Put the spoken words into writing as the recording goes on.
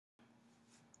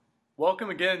Welcome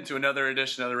again to another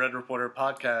edition of the Red Reporter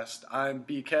podcast. I'm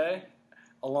BK.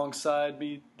 Alongside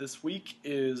me this week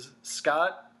is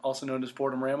Scott, also known as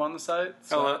Fordham Ram on the site.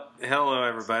 Hello,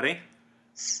 everybody.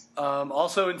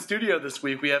 Also in studio this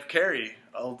week we have Carrie,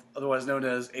 otherwise known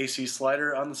as AC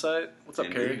Slider on the site. What's up,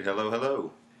 Carrie?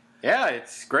 Hello. Yeah,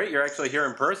 it's great you're actually here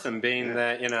in person, being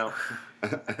that,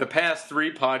 the past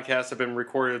 3 podcasts have been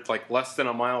recorded like less than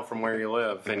a mile from where you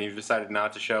live, and you've decided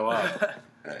not to show up.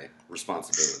 Hey,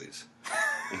 responsibilities.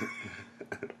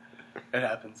 It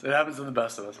happens. It happens to the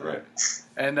best of us, Right.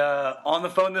 And on the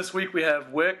phone this week we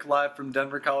have Wick, live from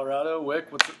Denver, Colorado.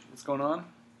 Wick, what's going on?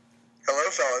 Hello,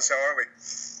 fellas. How are we?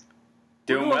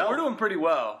 Doing well. We're doing pretty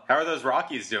well. How are those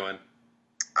Rockies doing?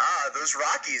 Those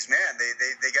Rockies, man.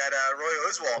 They got Roy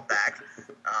Oswalt back,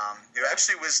 who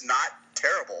actually was not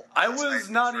terrible. I was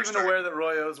not even aware that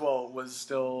Roy Oswalt was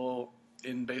still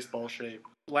in baseball shape.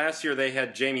 Last year they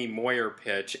had Jamie Moyer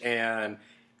pitch, and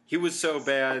he was so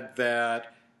bad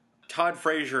that Todd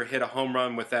Frazier hit a home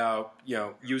run without,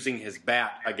 using his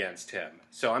bat against him.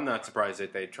 So I'm not surprised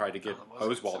that they tried to get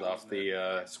Oswalt off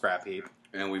the scrap heap.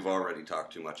 And we've already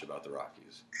talked too much about the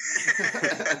Rockies.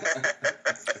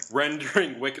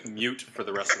 Rendering Wick mute for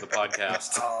the rest of the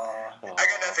podcast. I got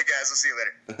nothing, guys. I'll see you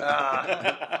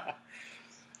later.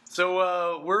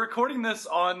 So we're recording this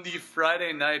on the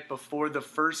Friday night before the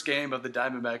first game of the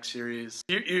Diamondback series.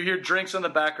 You hear drinks in the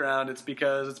background. It's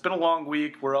because it's been a long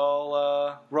week. We're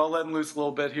all letting loose a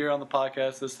little bit here on the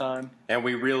podcast this time. And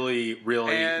we really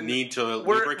need to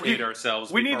lubricate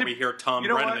ourselves before we hear Tom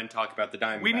Brenneman talk about the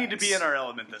Diamondbacks. We need to be in our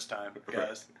element this time,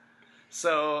 guys.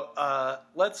 So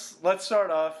let's start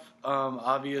off.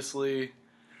 Obviously,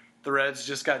 the Reds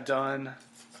just got done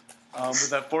with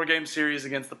that 4-game series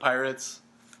against the Pirates.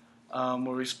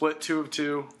 Where we split 2 of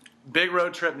 2. Big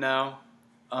road trip now.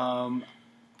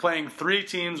 Playing 3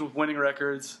 teams with winning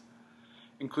records,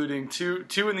 including two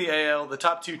in the AL, the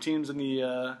top 2 teams in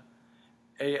the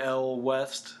AL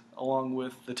West, along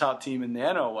with the top team in the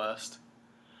NL West.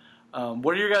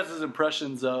 What are your guys'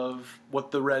 impressions of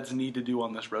what the Reds need to do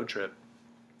on this road trip?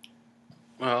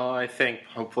 Well, I think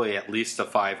hopefully at least a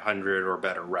 500 or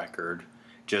better record,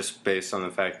 just based on the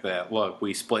fact that, look,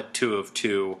 we split 2 of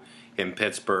 2 in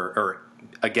Pittsburgh, or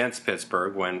against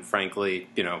Pittsburgh, when frankly,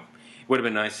 it would have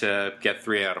been nice to get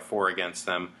 3 out of 4 against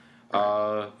them.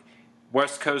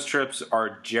 West Coast trips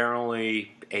are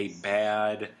generally a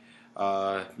bad,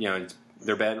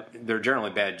 they're bad. They're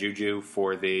generally bad juju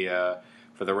for the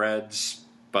Reds.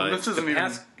 But this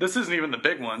isn't even the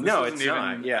big one. No, it's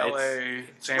not. Yeah, LA,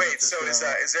 San Wait, so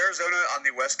Francisco. is Arizona on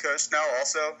the West Coast now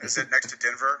also? Is it next to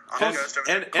Denver on the coast over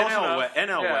there?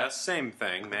 NL Yeah. West, same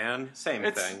thing, man. Same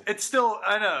thing. It's still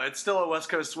a West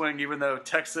Coast swing, even though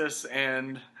Texas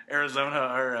and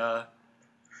Arizona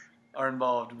are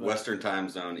involved. But Western time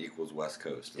zone equals West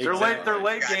Coast. They're late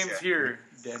Gotcha. games here.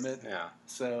 Damn it. Yeah.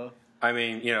 So I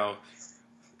mean,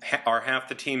 are half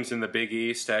the teams in the Big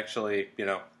East actually,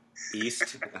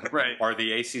 East? right. Are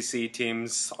the ACC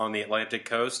teams on the Atlantic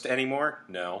Coast anymore?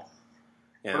 No.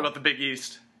 What about the Big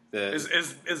East?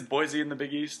 Is Boise in the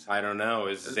Big East? I don't know.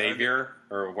 Is Xavier,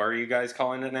 or what are you guys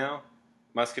calling it now?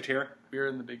 Musketeer? We're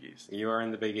in the Big East. You are in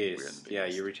the Big East. We're in the Big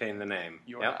East. You retain the name.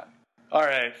 You are not. All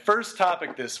right, first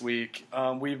topic this week.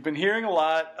 We've been hearing a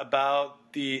lot about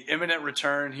the imminent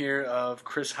return here of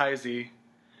Chris Heisey,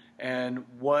 and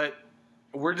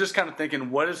we're just kind of thinking,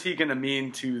 what is he going to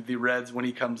mean to the Reds when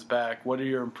he comes back? What are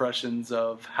your impressions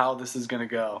of how this is going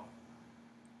to go?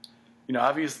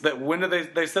 Obviously, when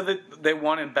did they said that they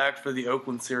want him back for the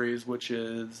Oakland series, which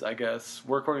is, I guess,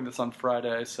 we're recording this on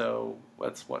Friday, so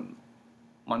that's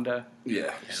Monday?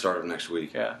 Yeah, start of next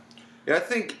week. Yeah. Yeah, I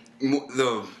think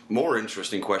the more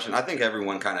interesting question, I think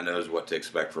everyone kind of knows what to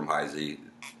expect from Heisey.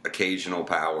 Occasional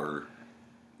power,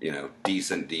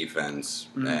 decent defense,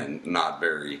 and not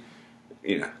very,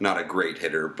 not a great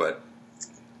hitter, but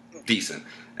decent.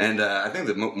 And I think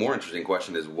the more interesting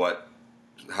question is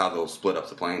how they'll split up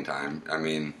the playing time. I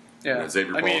mean,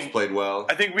 Xavier Ball's played well.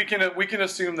 I think we can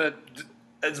assume that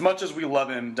as much as we love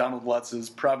him, Donald Lutz is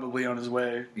probably on his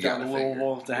way down to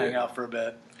Louisville to hang out for a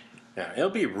bit. Yeah, it'll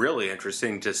be really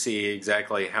interesting to see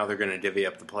exactly how they're going to divvy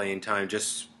up the playing time.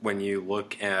 Just when you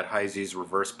look at Heisey's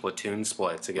reverse platoon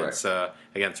splits against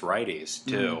righties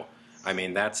too. I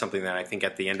mean, that's something that I think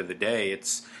at the end of the day,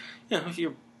 it's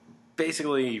you're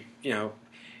basically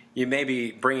you may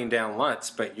be bringing down Lutz,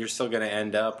 but you're still going to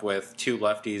end up with 2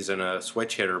 lefties and a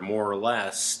switch hitter, more or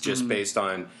less, just based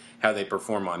on how they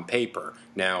perform on paper.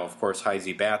 Now, of course,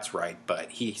 Heisey bats right,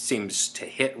 but he seems to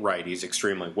hit righties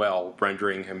extremely well,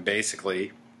 rendering him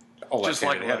basically a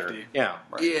left-handed hitter. Lefty. Yeah.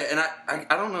 Right. Yeah, and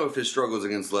I don't know if his struggles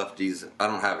against lefties, I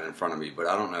don't have it in front of me, but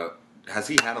I don't know. has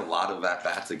he had a lot of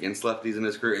at-bats against lefties in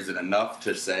his career? Is it enough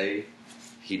to say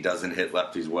he doesn't hit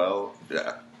lefties well?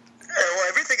 Yeah. Yeah, well,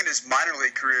 everything in his minor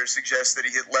league career suggests that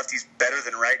he hit lefties better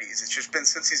than righties. It's just been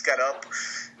since he's got up,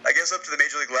 I guess, up to the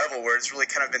major league level where it's really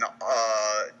kind of been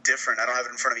different. I don't have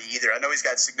it in front of me either. I know he's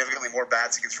got significantly more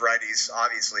bats against righties,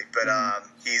 obviously, but I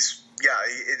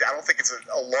don't think it's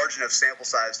a large enough sample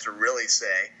size to really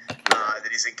say that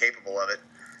he's incapable of it.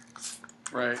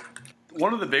 Right.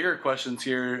 One of the bigger questions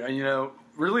here,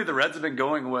 really the Reds have been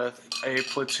going with a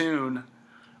platoon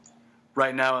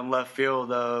right now in left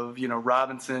field of,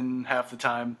 Robinson half the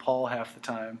time, Paul half the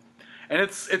time. And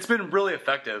it's been really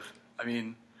effective. I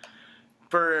mean,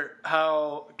 for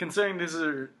how, considering these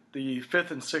are the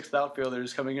fifth and sixth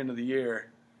outfielders coming into the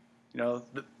year,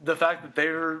 the fact that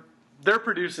they're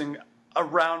producing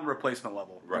around replacement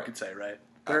level, you could say, right?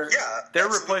 They're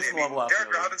replacement level outfielders.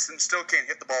 Derek Robinson still can't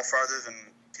hit the ball farther than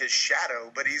his shadow,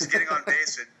 but he's getting on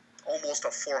base at almost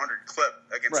a 400 clip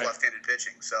against left-handed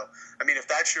pitching. So, I mean, if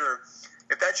that's your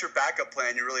backup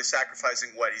plan, you're really sacrificing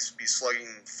what? He's slugging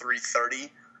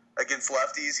 330 against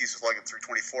lefties. He's slugging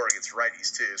 324 against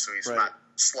righties too. So he's not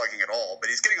slugging at all, but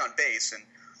he's getting on base. And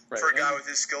for a guy with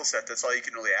his skill set, that's all you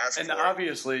can really ask for. And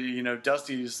obviously,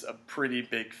 Dusty's a pretty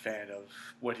big fan of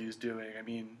what he's doing. I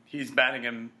mean, he's batting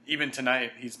him, even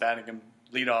tonight, he's batting him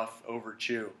leadoff over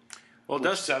Chu. Well,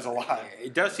 Dusty says a lot.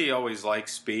 Dusty always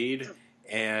likes speed,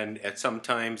 and at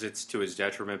sometimes it's to his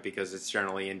detriment because it's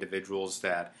generally individuals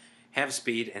that have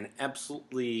speed and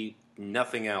absolutely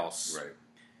nothing else. Right.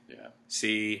 Yeah.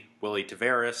 See Willie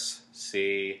Taveras.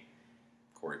 See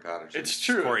Corey Patterson. It's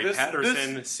true. Corey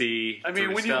Patterson. See. I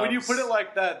mean, when you put it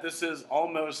like that, this is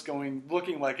almost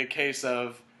looking like a case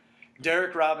of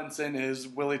Derek Robinson is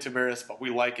Willie Taveras, but we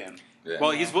like him. Yeah.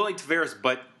 Well, he's Willie Taveras,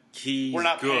 but we're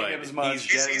not paying him as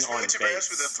much. He's Willie Taveras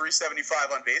with a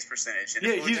 375 on base percentage. And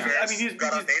if he's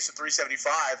got on base at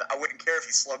 375, I wouldn't care if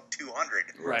he slugged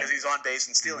 200 because he's on base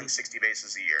and stealing 60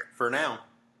 bases a year. For now.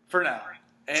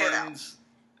 And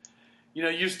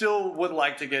you still would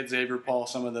like to get Xavier Paul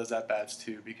some of those at bats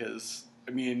too, because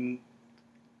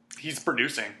he's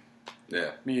producing.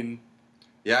 Yeah. I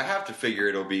have to figure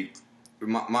it'll be.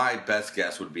 My best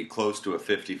guess would be close to a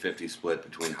 50-50 split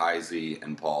between Heisey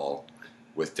and Paul,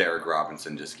 with Derek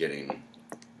Robinson just getting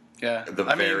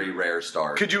the very rare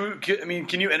start. Can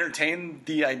you entertain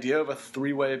the idea of a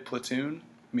three-way platoon?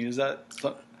 Is that?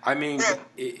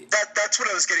 That's what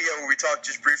I was getting at when we talked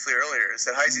just briefly earlier. Is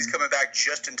that Heisey's coming back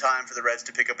just in time for the Reds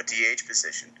to pick up a DH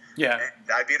position? Yeah, and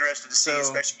I'd be interested to see,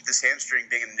 especially with this hamstring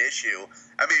being an issue.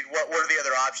 What are the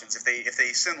other options? If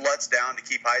they send Lutz down to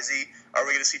keep Heisey, are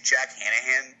we going to see Jack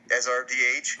Hanahan as our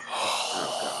DH?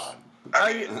 Oh God.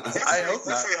 I hope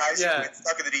not. Hopefully Heisey will get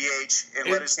stuck in the DH and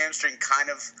let his hamstring kind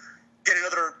of get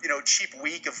another cheap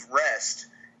week of rest.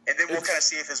 And then we'll kind of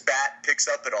see if his bat picks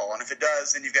up at all. And if it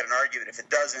does, then you've got an argument. If it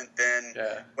doesn't, then,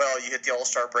 you hit the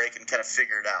All-Star break and kind of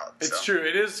figure it out. It's true.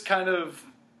 It is kind of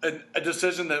a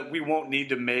decision that we won't need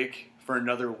to make for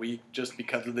another week just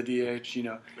because of the DH.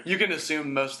 You can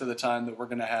assume most of the time that we're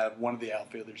going to have one of the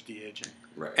outfielders DHing.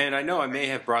 Right. And I know I may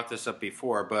have brought this up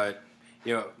before, but,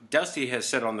 Dusty has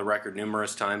said on the record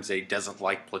numerous times that he doesn't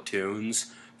like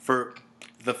platoons. For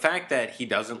the fact that he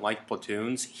doesn't like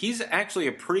platoons, he's actually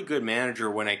a pretty good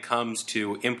manager when it comes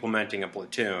to implementing a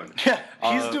platoon. Yeah,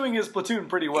 he's doing his platoon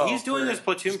pretty well.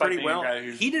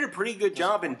 He did a pretty good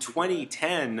job in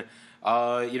 2010,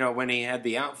 when he had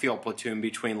the outfield platoon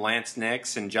between Lance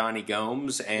Nix and Johnny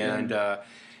Gomes and,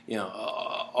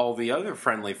 all the other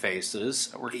friendly faces.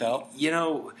 That worked out.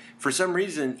 For some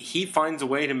reason, he finds a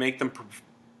way to make them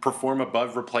perform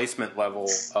above replacement level,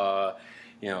 for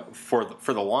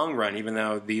the long run, even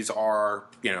though these are,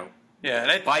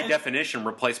 by definition,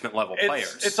 replacement level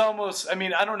players. It's almost,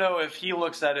 I don't know if he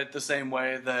looks at it the same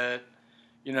way that,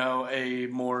 a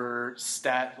more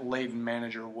stat-laden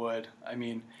manager would.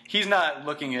 He's not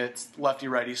looking at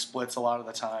lefty-righty splits a lot of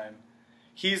the time.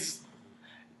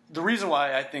 The reason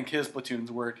why I think his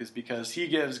platoons work is because he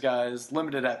gives guys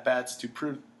limited at-bats to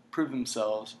prove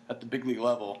themselves at the big league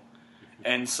level.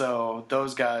 And so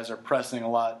those guys are pressing a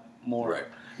lot more.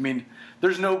 Right.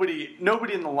 There's nobody in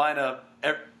the lineup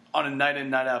on a night-in,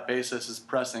 night-out basis is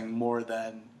pressing more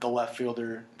than the left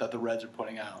fielder that the Reds are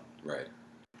putting out. Right.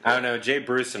 I don't know. Jay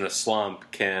Bruce in a slump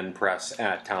can press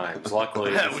at times.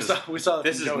 Luckily, this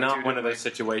is not one of those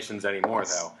situations anymore,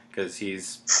 though, because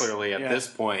he's clearly at this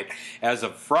point, as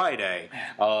of Friday,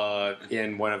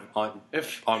 on one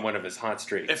of his hot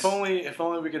streaks. If only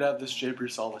we could have this Jay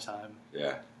Bruce all the time.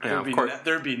 Yeah.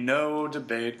 There'd be no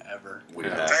debate ever.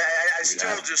 It's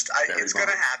going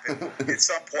to happen at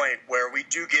some point where we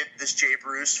do get this Jay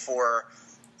Bruce for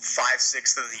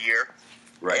 5/6 of the year.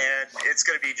 Right. And it's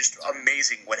going to be just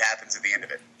amazing what happens at the end of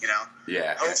it, you know?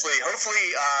 Yeah. Hopefully,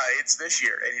 it's this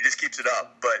year, and he just keeps it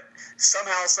up. But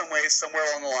somehow, some way, somewhere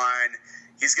along the line,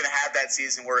 he's going to have that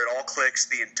season where it all clicks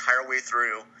the entire way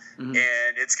through, and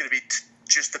it's going to be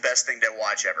just the best thing to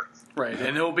watch ever. Right,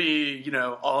 and he'll be,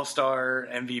 all-star,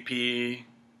 MVP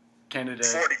candidate.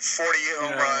 40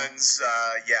 home runs.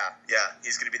 Yeah,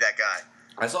 he's going to be that guy.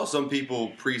 I saw some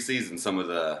people preseason, some of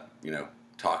the,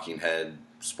 talking head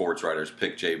sports writers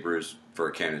pick Jay Bruce for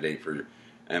a candidate for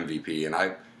MVP, and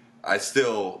I'm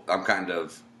kind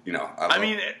of,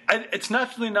 it's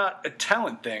naturally not a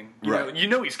talent thing. Right.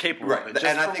 He's capable of it,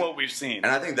 just what we've seen. And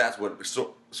I think that's what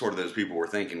sort of those people were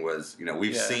thinking was,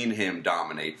 we've seen him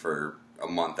dominate for a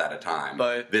month at a time.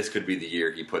 But this could be the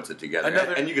year he puts it together.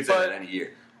 And you could say that any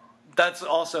year. That's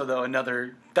also, though,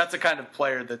 that's a kind of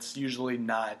player that's usually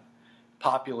not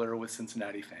popular with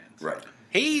Cincinnati fans. Right.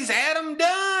 He's Adam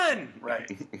Dunn!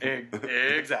 Right.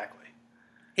 Exactly.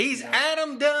 He's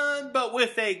Adam Dunn, but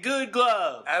with a good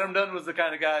glove. Adam Dunn was the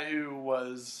kind of guy who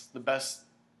was the best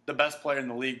player in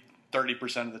the league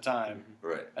 30% of the time.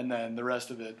 Right. And then the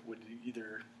rest of it would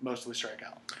either mostly strike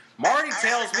out. Marty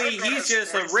tells me he's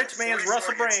just a rich man's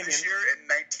Russell Brandon. This year, and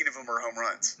 19 of them are home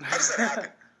runs. How does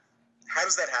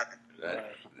that happen?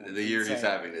 The year he's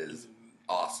having is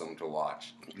awesome to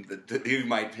watch. He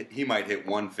might hit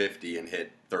 150 and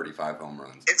hit 35 home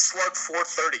runs. It slugged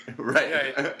 430.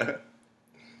 Right.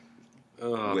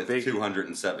 With big,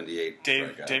 278.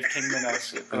 Dave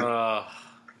Kingman.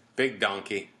 Big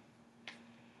donkey.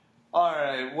 All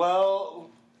right. Well,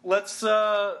 let's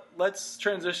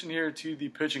transition here to the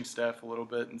pitching staff a little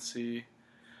bit and see.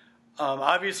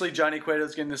 Obviously, Johnny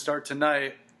Cueto's getting the start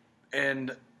tonight,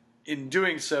 and in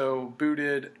doing so,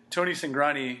 booted Tony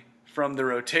Cingrani from the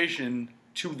rotation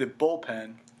to the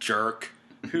bullpen. Jerk.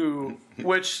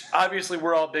 Which obviously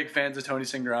we're all big fans of Tony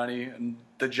Cingrani and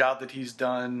the job that he's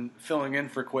done filling in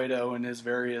for Cueto in his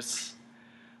various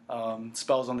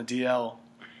spells on the DL.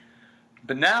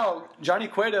 But now Johnny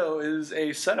Cueto is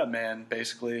a setup man,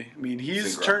 basically. I mean,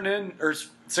 he's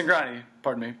Cingrani,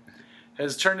 pardon me,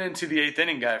 has turned into the 8th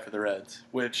inning guy for the Reds,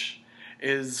 which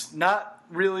was not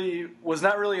really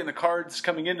in the cards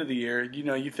coming into the year.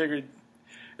 You figured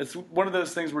it's one of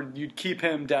those things where you'd keep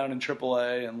him down in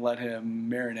AAA and let him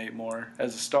marinate more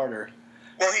as a starter.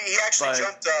 Well, he actually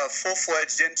jumped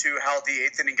full-fledged into how the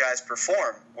 8th inning guys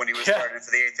perform when he was starting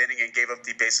for the 8th inning and gave up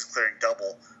the bases-clearing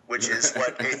double, which is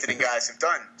what 8th inning guys have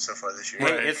done so far this year.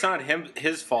 Hey, it's not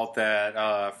his fault that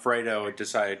Fredo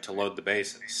decided to load the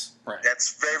bases. Right.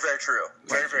 That's very, very true.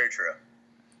 Very, very true.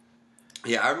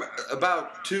 Yeah,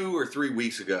 about 2 or 3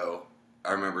 weeks ago,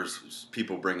 I remember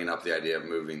people bringing up the idea of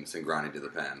moving Cingrani to the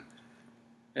pen.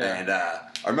 Yeah. And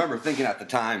I remember thinking at the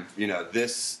time,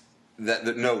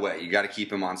 that no way, you got to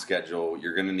keep him on schedule.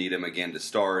 You're going to need him again to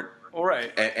start. All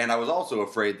right. And I was also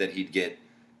afraid that he'd get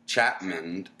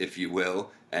Chapmaned, if you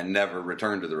will, and never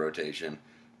return to the rotation.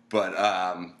 But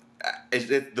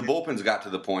the bullpen's got to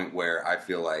the point where I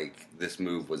feel like this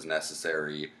move was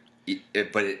necessary.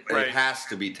 But it has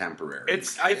to be temporary.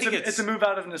 It's a move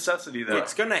out of necessity, though.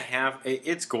 It's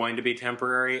going to be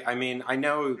temporary. I mean, I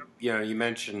know you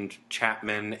mentioned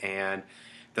Chapman and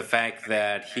the fact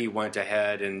that he went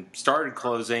ahead and started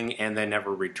closing and then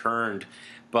never returned.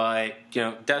 But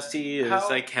Dusty is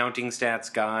a counting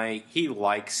stats guy. He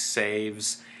likes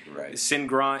saves. Right.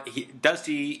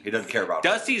 Dusty. He doesn't care about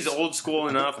Dusty's holes. old school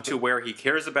enough to where he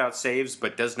cares about saves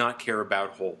but does not care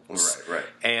about holes. Right.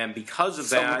 And because of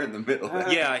somewhere in the middle.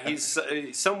 Yeah, he's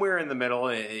somewhere in the middle.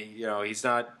 He's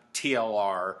not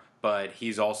TLR, but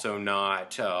he's also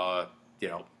not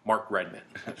Mark Redmond.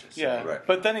 Yeah, right.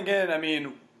 But then again, I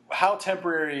mean, how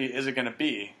temporary is it going to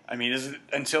be? I mean, is it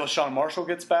until Sean Marshall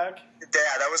gets back? Yeah,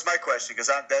 that was my question, because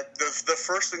the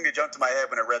first thing that jumped to my head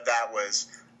when I read that was,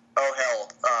 oh,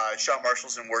 hell, Sean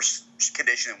Marshall's in worse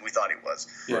condition than we thought he was.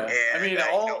 Yeah. And,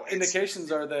 all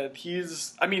indications are that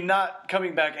he's, not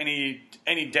coming back any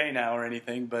day now or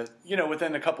anything, but,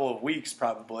 within a couple of weeks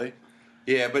probably.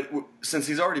 Yeah, but since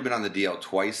he's already been on the DL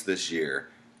twice this year,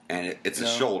 and it's a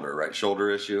shoulder, right?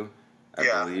 Shoulder issue,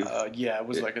 I believe. It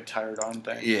was like a tired arm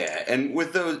thing. Yeah, and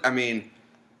with those,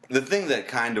 the thing that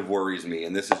kind of worries me,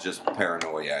 and this is just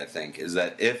paranoia, I think, is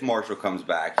that if Marshall comes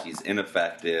back, he's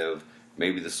ineffective.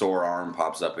 Maybe the sore arm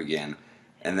pops up again,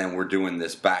 and then we're doing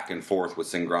this back and forth with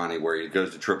Cingrani where he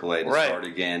goes to AAA to start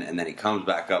again, and then he comes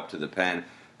back up to the pen.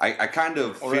 I kind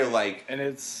of feel like, and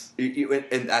it's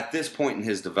and at this point in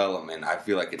his development, I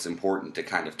feel like it's important to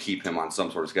kind of keep him on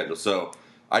some sort of schedule. So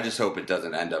I just hope it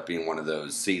doesn't end up being one of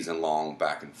those season-long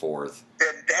back and forth.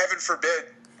 And heaven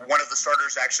forbid one of the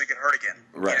starters actually get hurt again.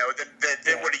 Right.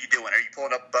 Then what are you doing? Are you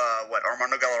pulling up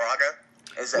Armando Galarraga?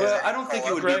 I don't think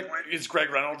it would be. Is Greg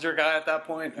Reynolds your guy at that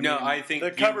point? I think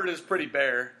the cupboard is pretty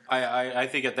bare. I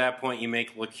think at that point you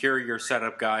make LeCure your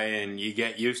setup guy, and you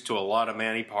get used to a lot of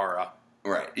Manny Parra.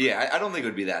 Right. Yeah, I don't think it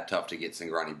would be that tough to get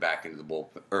Cingrani back into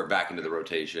the back into the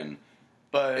rotation.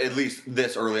 But at least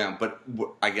this early on. But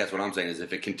I guess what I'm saying is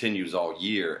if it continues all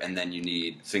year, and then you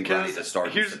need Cingrani to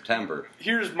start in September.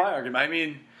 Here's my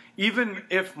argument. Even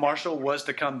if Marshall was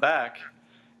to come back,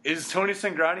 is Tony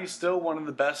Cingrani still one of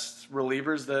the best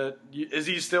relievers? Is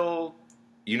he still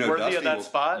worthy of that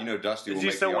spot? Dusty. Is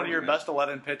he still one of your best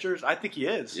 11 pitchers? I think he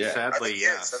is. Yeah. Sadly,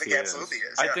 yes. I think he absolutely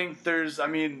is. I think there's.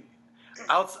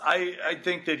 I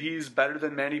think that he's better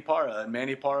than Manny Parra, and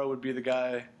Manny Parra would be the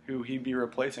guy who he'd be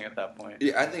replacing at that point.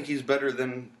 Yeah, I think he's better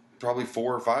than probably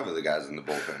 4 or 5 of the guys in the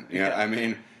bullpen.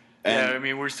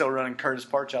 We're still running Curtis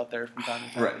Parch out there from time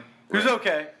to time. Right. Who's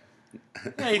okay.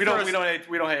 Yeah, we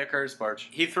don't hate Curtis Parch.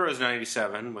 He throws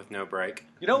 97 with no break.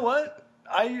 You know what?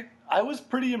 I was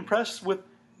pretty impressed with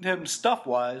him stuff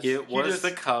wise. It was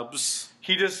the Cubs.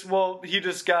 He just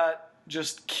got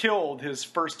killed his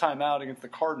first time out against the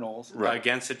Cardinals. Right.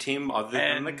 Against a team other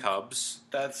than the Cubs.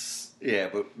 But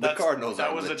the Cardinals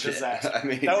that was legit. a disaster.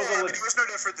 It was no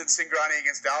different than Cingrani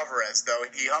against Alvarez, though.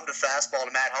 He hummed a fastball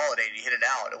to Matt Holliday and he hit it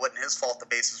out. It wasn't his fault the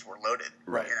bases were loaded.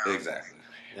 Right. Exactly.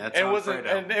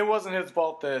 It wasn't his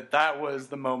fault that was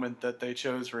the moment that they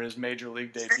chose for his major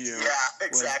league debut. Yeah,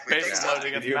 exactly. Bases loaded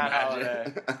against Matt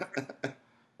Holliday.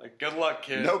 Good luck,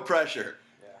 kid. No pressure.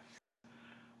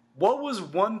 What was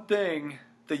one thing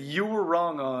that you were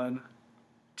wrong on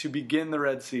to begin the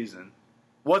Red season?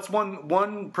 What's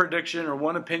one prediction or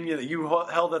one opinion that you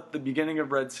held at the beginning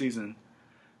of Red season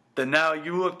that now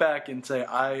you look back and say,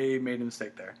 I made a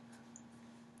mistake there?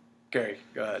 Gary,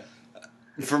 go ahead.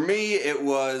 For me, it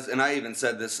was, and I even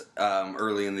said this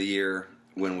early in the year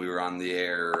when we were on the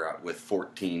air with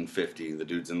 1450, the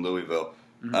dudes in Louisville.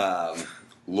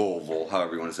 Louisville,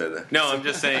 however you want to say that. No, I'm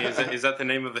just saying, is that the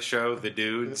name of the show, The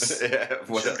Dudes? Yeah,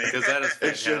 because that is fantastic.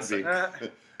 It should be.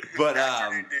 But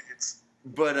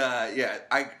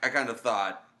I kind of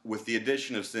thought with the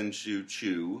addition of Sin-Shu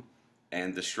Chu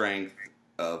and the strength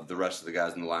of the rest of the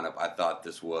guys in the lineup, I thought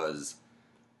this was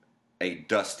a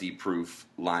Dusty-proof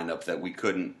lineup that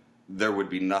there would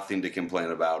be nothing to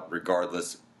complain about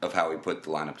regardless of how we put the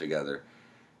lineup together.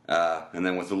 And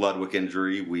then with the Ludwig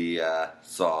injury, we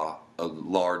saw a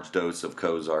large dose of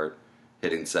Cozart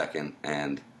hitting second,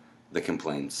 and the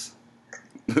complaints,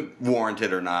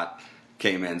 warranted or not,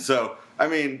 came in. So, I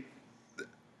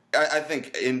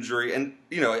think injury, and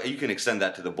you can extend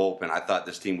that to the bullpen. I thought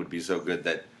this team would be so good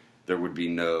that there would be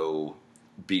no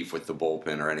beef with the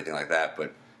bullpen or anything like that,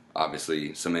 but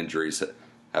obviously some injuries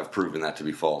have proven that to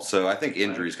be false. So I think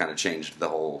injuries kind of changed the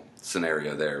whole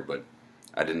scenario there, but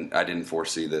I didn't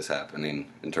foresee this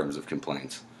happening in terms of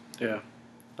complaints. Yeah.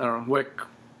 I don't know. Wick,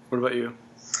 what about you?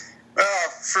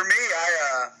 For me,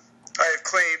 I have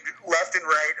claimed left and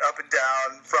right, up and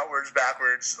down, frontwards,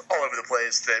 backwards, all over the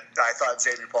place that I thought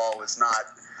Xavier Paul was not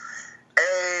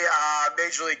a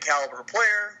major league caliber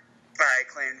player. I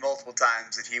claimed multiple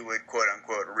times that he would quote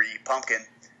unquote re-pumpkin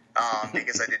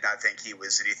because I did not think he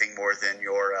was anything more than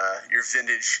your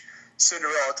vintage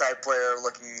Cinderella type player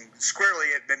looking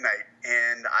squarely at midnight,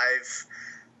 and I've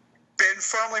been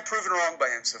firmly proven wrong by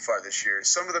him so far this year.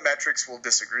 Some of the metrics will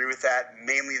disagree with that,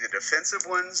 mainly the defensive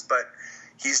ones, but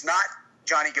he's not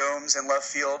Johnny Gomes in left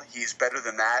field. He's better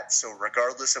than that, so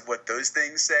regardless of what those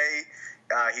things say,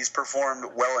 he's performed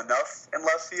well enough in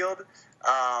left field.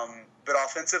 But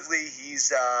offensively,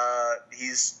 he's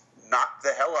knocked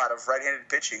the hell out of right-handed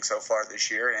pitching so far this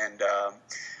year, and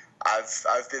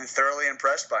I've been thoroughly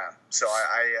impressed by him. So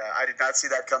I did not see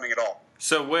that coming at all.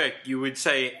 So Wick, you would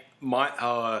say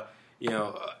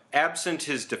absent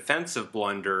his defensive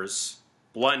blunders,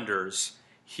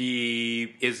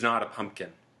 he is not a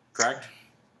pumpkin, correct?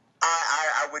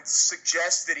 I would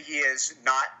suggest that he is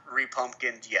not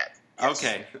re-pumpkined yet. Yes.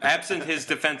 Okay. Absent his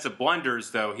defensive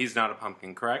blunders, though, he's not a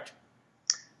pumpkin, correct?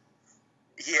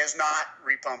 He has not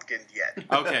re-pumpkined yet.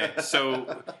 Okay,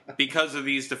 so because of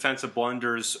these defensive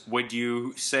blunders, would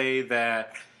you say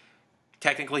that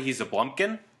technically he's a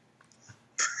blumpkin?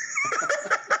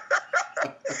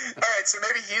 All right, so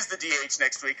maybe he's the DH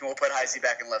next week, and we'll put Heisey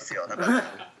back in left field. How about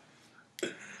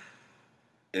that?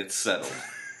 It's settled.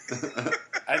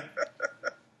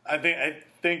 I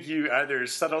think you either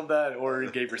settled that or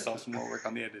gave yourself some more work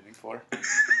on the editing floor.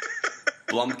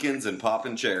 Blumpkins and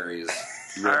poppin' cherries.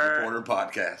 Red Reporter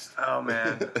podcast. Oh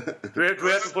man, do we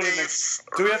have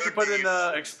to put in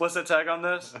an explicit tag on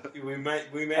this? We may. I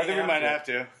think we might have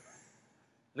to.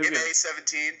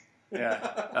 MA-17.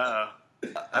 Yeah.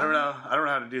 I don't know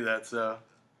how to do that. So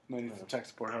Might need some tech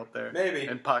support help there. Maybe.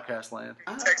 In podcast land.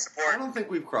 Tech support. I don't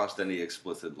think we've crossed any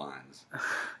explicit lines.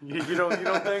 You don't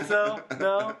think so?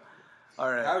 No? All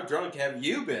right. How drunk have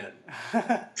you been?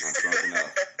 Not drunk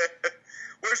enough.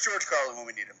 Where's George Carlin when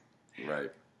we need him?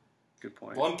 Right. Good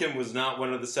point. Blumpkin was not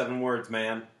one of the 7 words,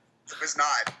 man. It was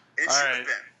not. It All should right. have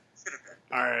been. Should have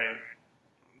been. All right.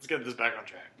 Let's get this back on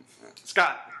track.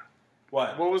 Scott,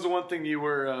 What? what was the one thing you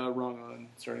were wrong on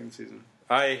starting the season?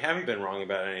 I haven't been wrong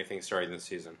about anything starting this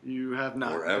season. You have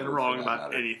not Or been ever, wrong for that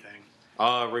about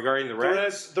matter. Regarding anything.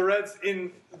 the The Reds,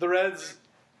 Reds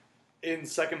in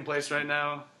second place right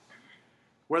now.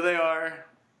 Where they are,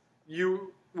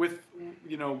 with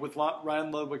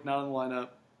Ryan Ludwig not in the lineup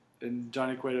and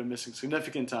Johnny Cueto missing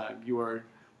significant time, you are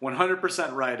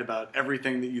 100% right about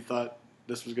everything that you thought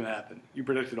this was going to happen. You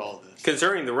predicted all of this.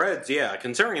 concerning the Reds, yeah.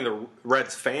 Concerning the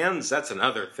Reds fans, that's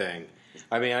another thing.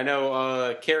 I mean, I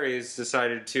know Carrie's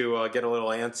decided to get a little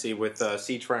antsy with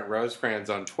C. Trent Rosecrans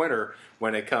on Twitter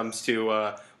when it comes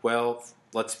to,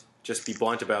 let's just be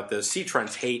blunt about this. C.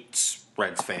 Trent hates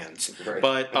Reds fans. Right.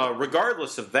 But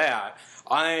regardless of that,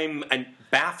 I'm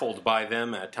baffled by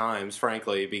them at times,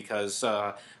 frankly, because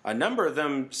a number of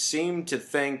them seem to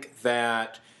think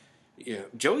that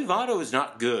Joey Votto is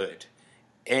not good.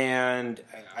 And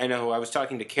I know I was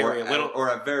talking to Carrie a little... Or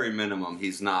at very minimum,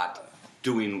 he's not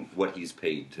doing what he's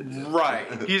paid to do. Right.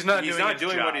 He's not doing his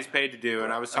job. what he's paid to do.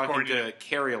 And I was talking According to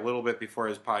Carrie a little bit before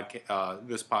his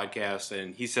this podcast,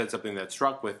 and he said something that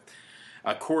struck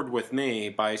a chord with me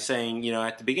by saying,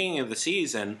 at the beginning of the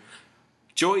season,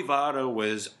 Joey Votto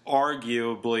was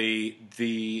arguably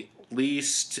the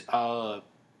least,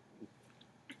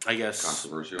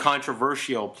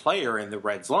 controversial player in the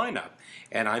Reds lineup.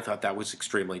 And I thought that was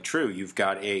extremely true. You've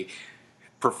got a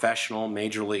professional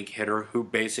major league hitter who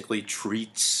basically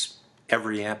treats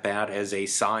every at-bat as a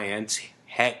science.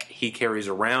 Heck, he carries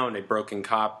around a broken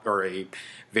copy or a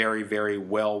very, very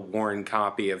well-worn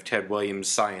copy of Ted Williams'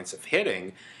 Science of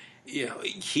Hitting.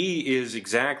 He is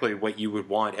exactly what you would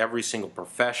want every single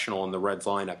professional in the Reds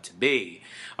lineup to be.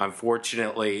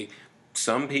 Unfortunately,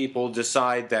 some people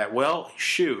decide that,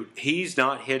 he's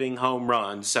not hitting home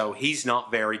runs, so he's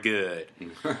not very good.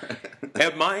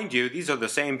 And mind you, these are the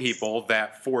same people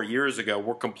that 4 years ago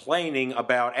were complaining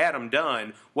about Adam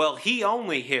Dunn. Well, he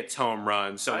only hits home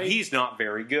runs, so he's not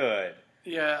very good.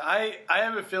 Yeah, I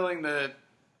have a feeling that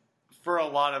for a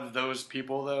lot of those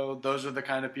people, though, those are the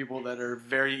kind of people that are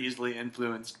very easily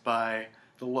influenced by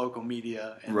the local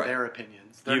media and their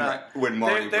opinions. They're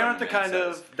they aren't the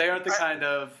kind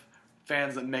of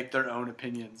fans that make their own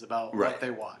opinions about what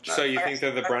they watch. So you think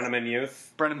they're the Brenneman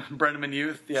Youth? Brenneman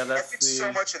Youth, yeah, that's I think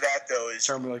so much of that, though, is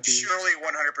surely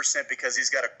 100% because he's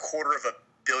got $250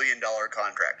 million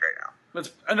contract right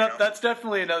now. That's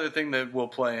definitely another thing that will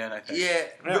play in, I think. Yeah,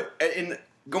 but and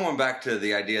going back to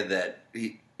the idea that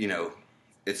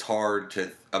it's hard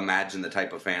to imagine the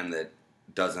type of fan that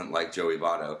doesn't like Joey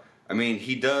Votto. I mean,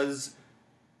 he does,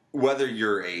 whether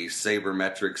you're a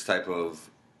sabermetrics type of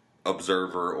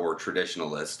observer or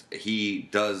traditionalist, he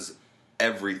does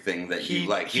everything that you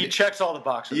like. He checks all the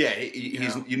boxes. Yeah,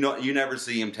 you never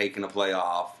see him taking a play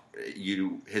off.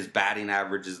 His batting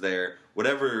average is there.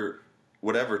 Whatever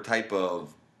type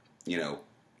of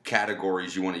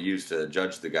categories you want to use to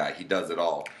judge the guy, he does it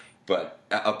all. But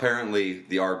apparently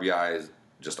the RBIs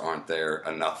just aren't there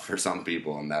enough for some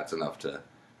people, and that's enough to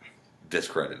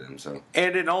discredit him. So,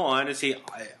 and in all honesty,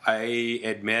 I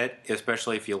admit,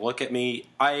 especially if you look at me,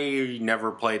 I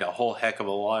never played a whole heck of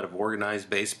a lot of organized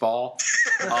baseball.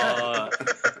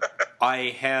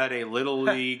 I had a little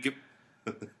league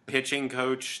pitching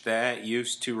coach that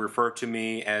used to refer to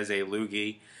me as a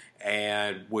loogie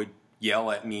and would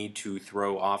yell at me to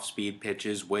throw off-speed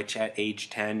pitches, which at age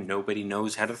 10, nobody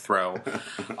knows how to throw.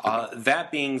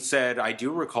 That being said, I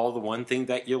do recall the one thing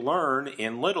that you learn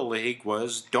in Little League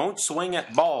was don't swing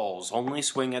at balls, only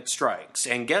swing at strikes.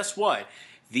 And guess what?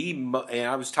 And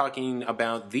I was talking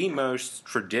about the most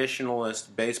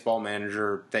traditionalist baseball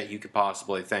manager that you could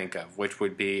possibly think of, which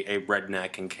would be a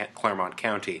redneck in Claremont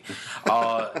County.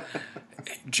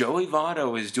 Joey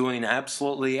Votto is doing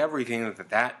absolutely everything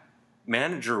that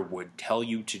manager would tell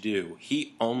you to do.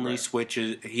 He only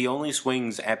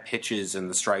swings at pitches in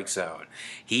the strike zone.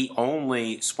 He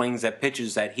only swings at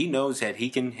pitches that he knows that he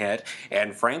can hit,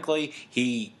 and frankly,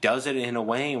 he does it in a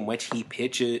way in which he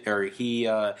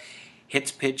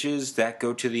hits pitches that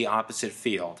go to the opposite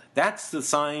field. That's the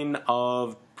sign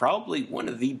of probably one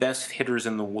of the best hitters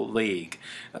in the league,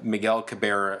 Miguel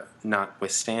Cabrera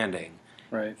notwithstanding.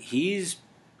 Right. He's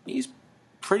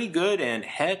pretty good, and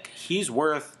heck, he's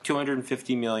worth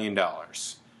 $250 million.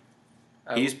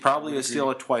 He's probably a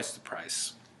steal at twice the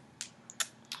price.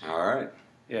 all right.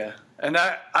 Yeah, and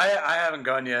I haven't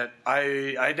gone yet.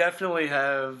 I definitely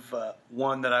have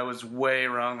one that I was way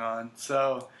wrong on.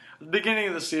 So, at the beginning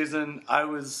of the season, I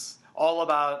was all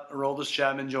about Aroldis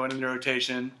Chapman joining the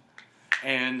rotation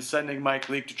and sending Mike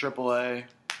Leake to AAA,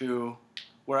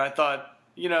 where I thought,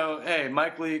 hey,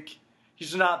 Mike Leake,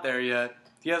 he's not there yet.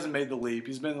 He hasn't made the leap.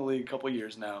 He's been in the league a couple of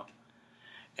years now.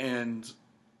 And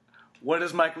what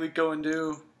does Mike Leake go and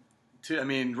do?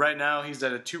 Right now he's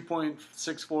at a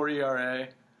 2.64 ERA,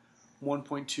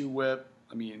 1.2 WHIP.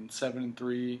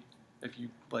 7-3 if you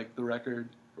like the record.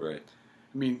 Right.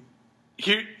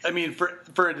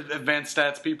 For advanced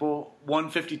stats people,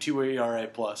 152 ERA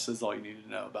plus is all you need to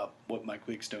know about what Mike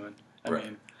Leake's doing.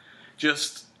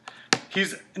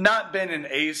 He's not been an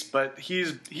ace, but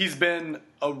he's been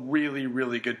a really,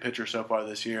 really good pitcher so far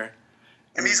this year.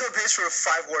 He's on pace for a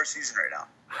 5-WAR season right now.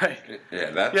 Right.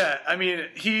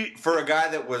 He for a guy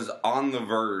that was on the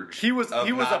verge. He was a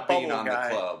bubble guy.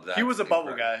 Club, he was a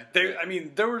bubble guy. Yeah.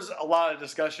 There was a lot of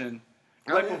discussion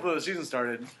before the season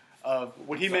started of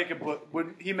would he make a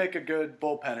good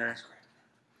bullpenner,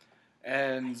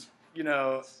 and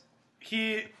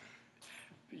he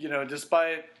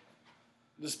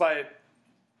despite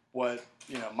what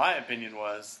my opinion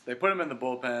was, they put him in the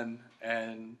bullpen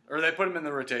or they put him in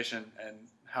the rotation, and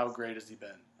how great has he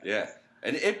been? Yeah.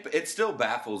 And it still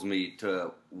baffles me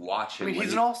to watch him.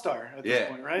 He's an all-star at this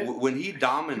point, right? When he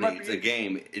dominates a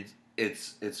game,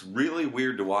 it's really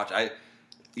weird to watch.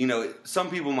 Some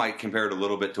people might compare it a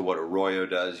little bit to what Arroyo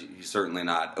does. He's certainly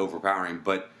not overpowering,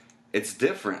 but it's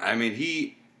different.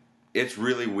 It's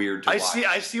really weird to watch.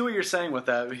 I see what you're saying with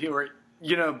that.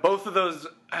 Both of those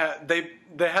they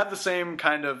have the same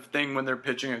kind of thing when they're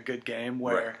pitching a good game,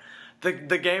 where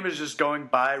the game is just going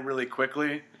by really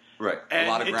quickly. Right. And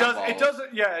a lot of it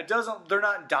doesn't. They're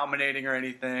not dominating or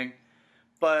anything,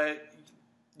 but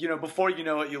before you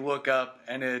know it, you look up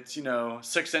and it's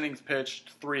 6 innings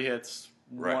pitched, 3 hits,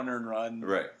 1 earned run,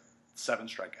 7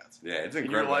 strikeouts. Yeah, it's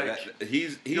incredible.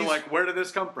 He's like, where did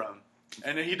this come from?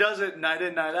 And he does it night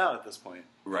in, night out at this point.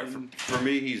 Right. For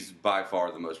me, he's by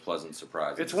far the most pleasant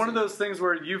surprise. It's one of those things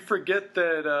where you forget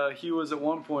that he was at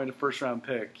one point a first-round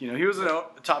pick. He was a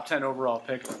top 10 overall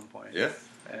pick at one point. Yeah.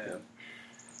 And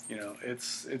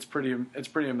it's pretty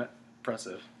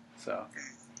impressive. So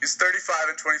he's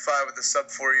 35-25 with a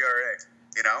sub-4 ERA.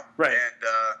 Right.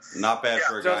 And not bad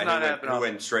for a guy who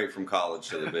went straight from college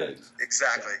to the bigs.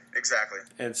 Exactly.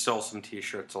 And stole some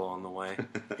T-shirts along the way.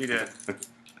 He did.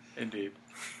 Indeed.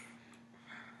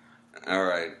 All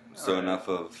right. So enough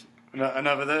of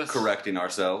this. Correcting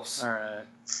ourselves. All right.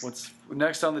 What's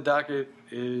next on the docket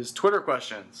is Twitter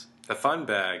questions. The fun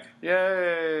bag.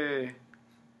 Yay!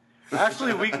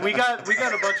 Actually, we got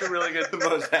a bunch of really good. The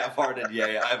most half-hearted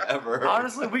yay I've ever heard.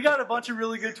 Honestly, we got a bunch of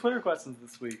really good Twitter questions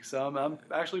this week, so I'm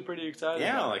actually pretty excited.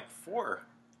 Yeah, like 4.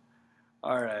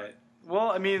 All right.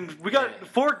 Well, we got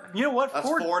 4. You know what? That's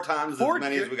 4 times as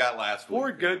many as we got last week.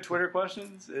 4 good Twitter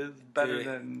questions is better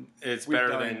than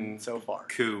so far.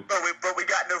 Coop. But we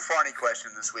got no Farney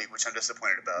question this week, which I'm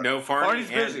disappointed about. No Farney. Farney's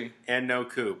busy. And no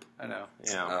Coop. I know.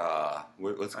 Yeah.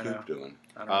 What's Coop doing?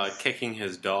 Kicking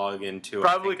his dog into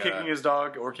kicking his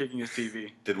dog or kicking his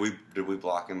TV. Did we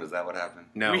block him? Is that what happened?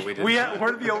 No, we didn't.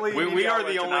 We're the only. We are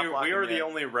the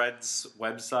only Reds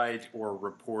website or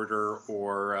reporter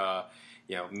or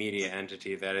media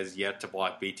entity that is yet to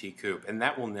block BT Coop, and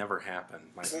that will never happen,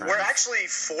 my friend. We're actually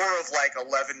 4 of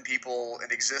 11 people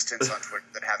in existence on Twitter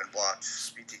that haven't blocked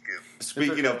BT Coop.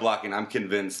 Speaking of blocking, I'm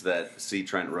convinced that C.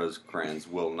 Trent Rosecrans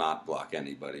will not block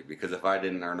anybody, because if I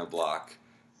didn't earn a block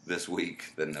this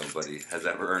week, then nobody has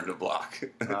ever earned a block.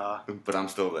 But I'm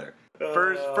still there.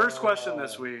 First question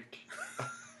this week.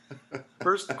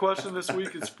 First question this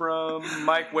week is from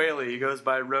Mike Whaley. He goes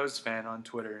by Rosefan on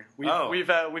Twitter. We've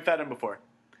had him before.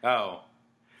 Oh.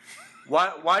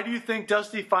 Why do you think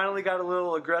Dusty finally got a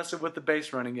little aggressive with the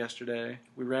base running yesterday?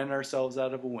 We ran ourselves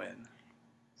out of a win.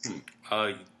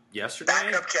 Yesterday?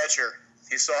 Backup catcher.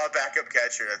 He saw a backup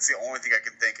catcher. That's the only thing I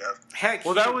can think of. Heck,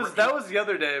 well, that was the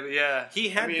other day, but yeah. He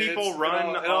had people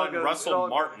run on Russell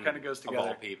Martin, kind of goes together. Of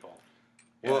all people.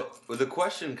 Well, the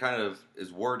question kind of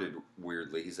is worded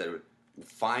weirdly. He said it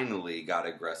finally got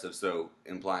aggressive, so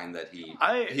implying that he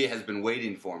has been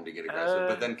waiting for him to get aggressive,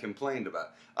 but then complained about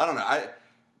it. I don't know.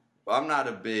 I'm not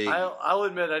a big. I'll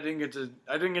admit I didn't get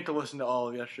to listen to all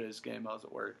of yesterday's game. I was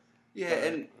at work.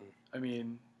 Yeah, but,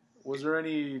 was there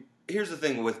any? Here's the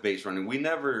thing with base running: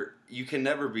 you can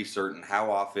never be certain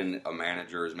how often a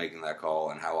manager is making that call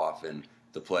and how often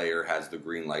the player has the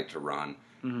green light to run.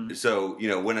 Mm-hmm. So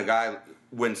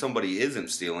when somebody isn't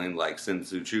stealing, like Sin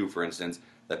Soo Choo, for instance,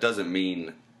 that doesn't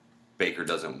mean Baker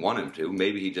doesn't want him to.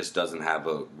 Maybe he just doesn't have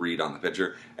a read on the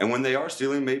pitcher. And when they are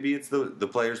stealing, maybe it's the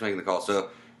players making the call. So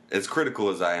as critical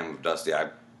as I am of Dusty,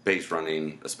 base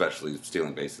running, especially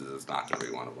stealing bases, is not going to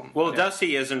be one of them. Well,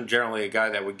 Dusty isn't generally a guy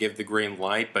that would give the green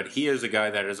light, but he is a guy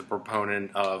that is a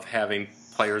proponent of having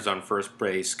players on first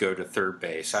base go to third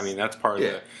base. I mean, that's part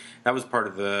of that was part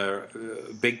of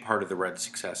the big part of the Reds'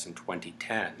 success in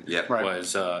 2010. Yep. Right.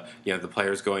 Was the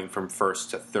players going from first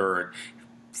to third.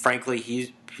 Frankly,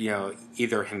 he's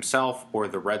either himself or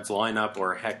the Reds lineup,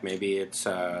 or heck, maybe it's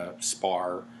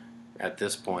Spar at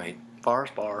this point.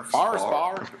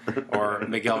 Spar. Or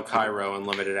Miguel Cairo in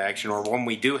limited action, or when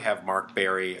we do have Mark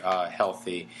Berry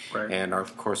healthy, right. And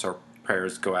of course our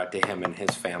prayers go out to him and his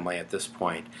family at this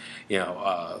point.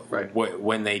 Right.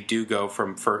 When they do go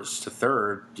from first to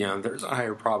third, there's a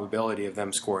higher probability of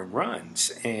them scoring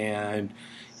runs, and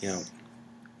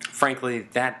frankly,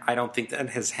 that I don't think that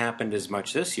has happened as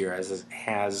much this year as it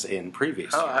has in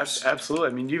previous years. Absolutely.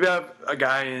 I mean, you have a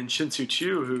guy in Shin-Soo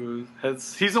Choo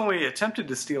he's only attempted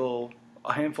to steal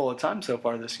a handful of times so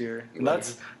far this year. And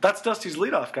that's Dusty's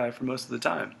leadoff guy for most of the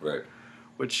time. Right.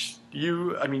 Which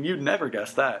you'd never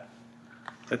guess that.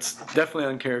 It's definitely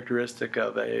uncharacteristic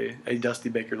of a Dusty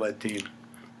Baker-led team.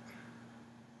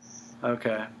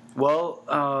 Okay.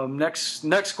 Well,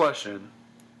 next question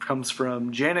comes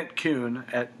from Janet Kuhn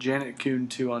at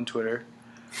JanetKuhn2 on Twitter.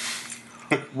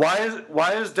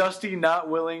 Why is Dusty not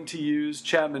willing to use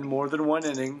Chapman more than one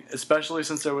inning, especially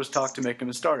since there was talk to make him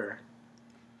a starter?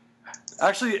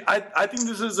 Actually, I think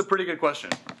this is a pretty good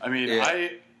question. I mean,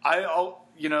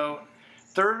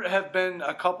 there have been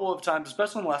a couple of times,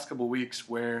 especially in the last couple of weeks,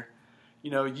 where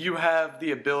you have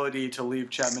the ability to leave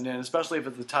Chapman in, especially if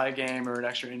it's a tie game or an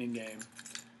extra inning game.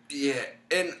 Yeah,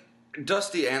 and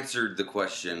Dusty answered the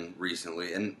question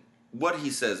recently, and what he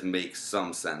says makes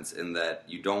some sense in that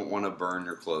you don't want to burn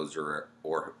your closer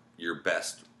or your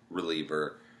best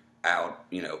reliever out,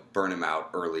 burn him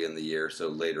out early in the year, so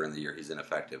later in the year he's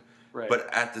ineffective. Right.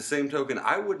 But at the same token,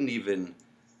 I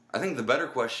think the better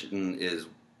question is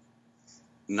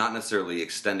not necessarily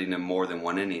extending him more than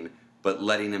one inning, but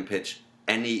letting him pitch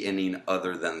any inning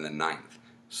other than the ninth.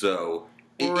 So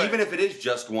even if it is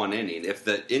just one inning, if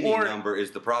the inning number is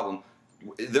the problem,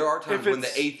 there are times when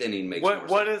the eighth inning makes more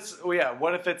sense.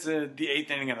 What if it's the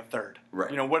eighth inning and a third?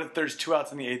 Right. What if there's 2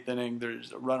 outs in the eighth inning,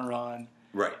 there's a runner on,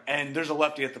 right, and there's a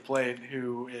lefty at the plate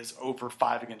who is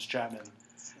 0-for-5 against Chapman.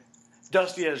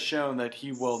 Dusty has shown that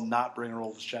he will not bring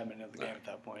Aroldis Chapman into the game at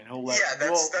that point.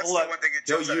 That's the one thing that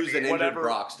jumps out he'll at use me. an injured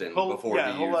Broxton before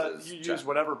he uses use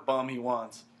whatever bum he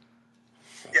wants.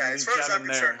 Yeah, as far as I'm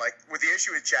concerned, with the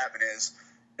issue with Chapman is,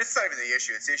 it's not even the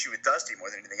issue. It's the issue with Dusty more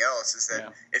than anything else. Is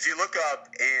that if you look up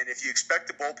and if you expect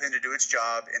the bullpen to do its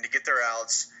job and to get their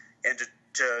outs and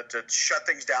to shut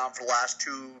things down for the last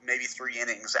 2, maybe 3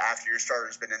 innings after your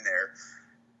starter's been in there,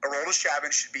 Aroldis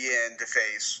Chapman should be in to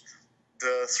face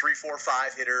the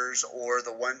 3-4-5 hitters or the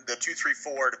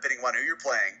 2-3-4, depending on who you're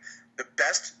playing. The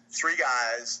best 3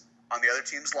 guys on the other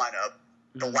team's lineup.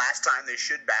 The last time they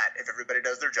should bat, if everybody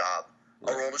does their job,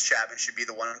 Aroldis Chapman should be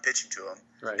the one pitching to him.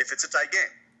 Right. If it's a tight game.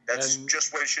 That's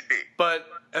just what it should be. But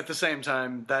at the same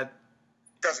time, that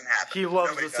doesn't happen. He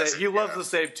loves to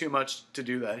save too much to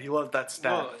do that. He loves that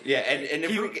stat. Well, yeah, and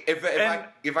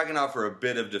if I can offer a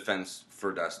bit of defense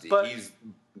for Dusty, he's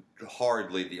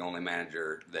hardly the only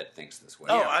manager that thinks this way.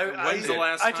 Oh,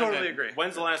 I totally agree.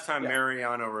 When's the last time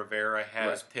Mariano Rivera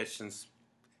has pitched since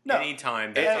any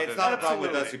time? It's not a problem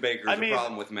with Dusty Baker. It's a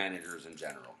problem with managers in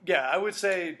general. Yeah, I would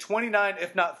say 29,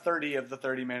 if not 30, of the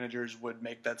 30 managers would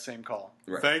make that same call.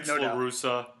 Right. Thanks, no La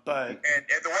Russa. But and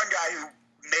the one guy who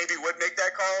maybe would make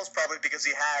that call is probably because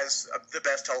he has the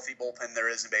best healthy bullpen there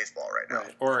is in baseball right now.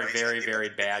 Right. Or a very, very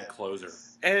bad closer.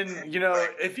 And,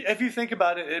 if you think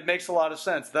about it, it makes a lot of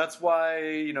sense. That's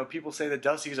why, people say that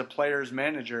Dusty's a player's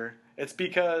manager. It's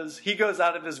because he goes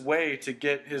out of his way to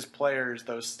get his players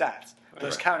those stats.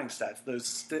 Those counting stats, those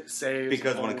saves.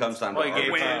 Because when it comes time to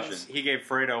he gave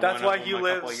Fredo that's one why of he them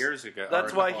lives, a couple of years ago.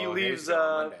 That's why he leaves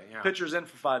pitchers in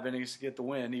for 5 innings to get the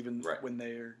win, even when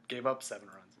they gave up 7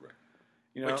 runs.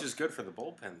 Right. Which is good for the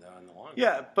bullpen, though, in the long run.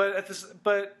 Yeah,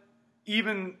 but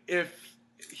even if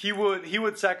he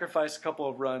would sacrifice a couple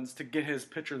of runs to get his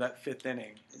pitcher that 5th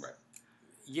inning. Right.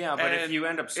 Yeah, but if you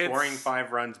end up scoring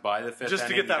 5 runs by the 5th just inning,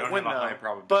 to get that you don't win, have a high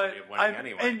probability of winning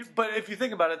anyway. But if you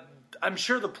think about it, I'm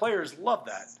sure the players love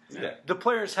that. Yeah. The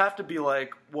players have to be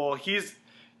like, well, he's,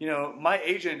 my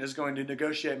agent is going to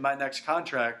negotiate my next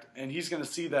contract, and he's going to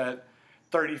see that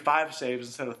 35 saves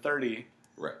instead of 30.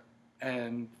 Right.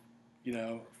 And,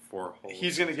 4 holes.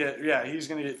 he's going to get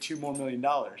 $2 more million.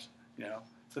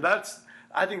 So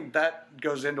I think that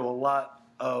goes into a lot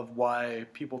of why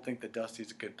people think that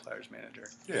Dusty's a good players manager.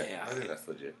 Yeah, I think that's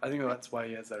legit. I think that's why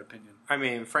he has that opinion. I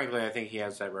mean, frankly, I think he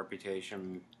has that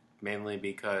reputation mainly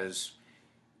because,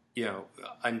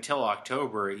 until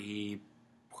October, he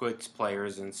puts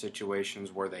players in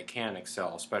situations where they can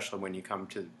excel, especially when it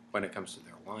comes to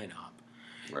their lineup.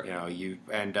 Right. You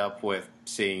end up with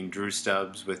seeing Drew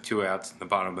Stubbs with 2 outs in the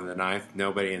bottom of the ninth.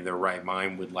 Nobody in their right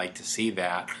mind would like to see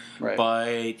that. Right.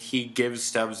 But he gives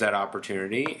Stubbs that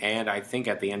opportunity, and I think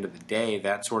at the end of the day,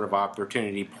 that sort of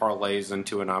opportunity parlays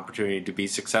into an opportunity to be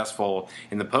successful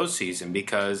in the postseason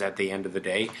because at the end of the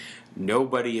day,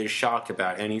 nobody is shocked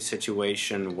about any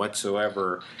situation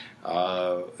whatsoever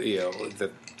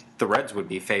that the Reds would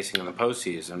be facing in the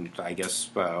postseason. I guess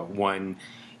one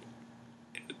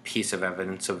piece of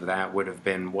evidence of that would have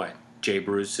been Jay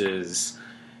Bruce's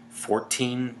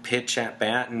 14 pitch at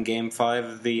bat in Game 5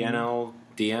 of the NLDS.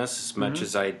 As much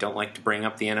as I don't like to bring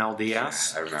up the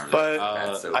NLDS, I remember But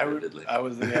that so vividly. I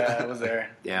was there.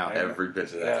 yeah, Every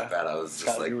pitch of that bat, I was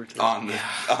just Scott, you were like too.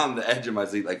 on the edge of my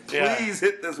seat, like, please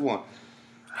hit this one.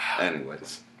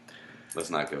 Anyways, let's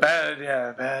not go.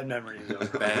 Bad memories.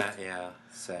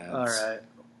 sad. All right.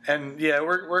 And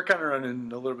we're kind of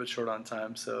running a little bit short on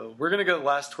time, so we're gonna go to the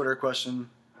last Twitter question.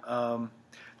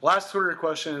 Last Twitter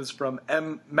question is from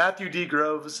Matthew D.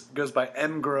 Groves, goes by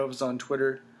M. Groves on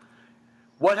Twitter.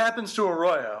 What happens to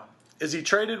Arroyo? Is he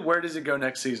traded? Where does he go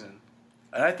next season?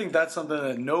 And I think that's something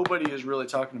that nobody is really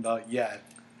talking about yet.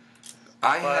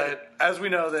 But as we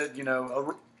know that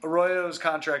Arroyo's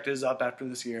contract is up after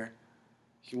this year,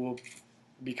 he will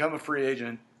become a free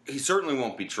agent. He certainly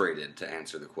won't be traded to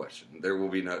answer the question. There will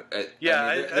be no.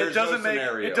 It doesn't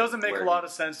make a lot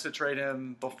of. of sense to trade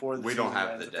him before the We season don't have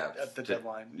ends the depth at the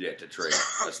deadline. Yeah, to trade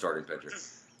a starting pitcher.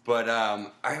 But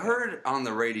I heard on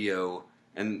the radio,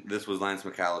 and this was Lance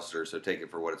McAllister, so take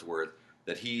it for what it's worth,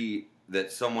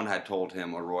 that someone had told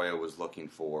him Arroyo was looking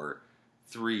for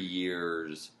 3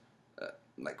 years,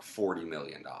 like $40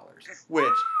 million,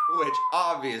 which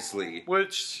obviously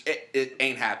it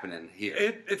ain't happening here.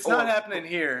 It's not happening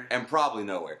here, and probably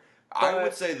nowhere. I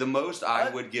would say the most I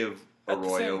would give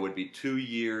Arroyo would be 2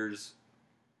 years.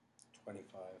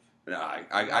 25. No,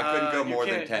 I couldn't go more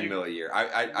than $10 million a year.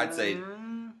 I'd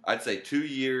say 2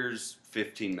 years,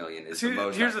 $15 million is the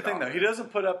most. Here's the thing, though. He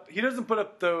doesn't put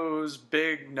up those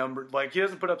big numbers. Like, he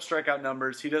doesn't put up strikeout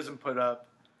numbers. He doesn't put up,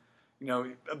 a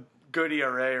good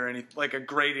ERA or a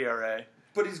great ERA.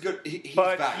 But he's good. He's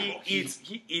but valuable. he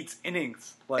eats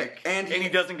innings, and he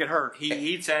doesn't get hurt. He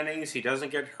eats innings. He doesn't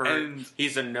get hurt. And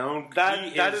he's a known.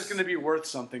 That is going to be worth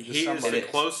something to somebody. He is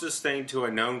the closest thing to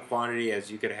a known quantity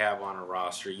as you could have on a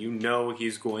roster.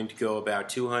 He's going to go about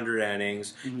 200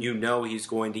 innings. Mm-hmm. He's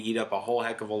going to eat up a whole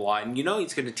heck of a lot, and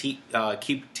he's going to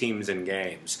keep teams in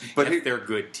games if they're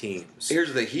good teams.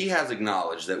 Here's the thing: he has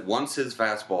acknowledged that once his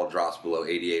fastball drops below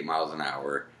 88 miles an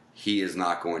hour, he is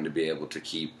not going to be able to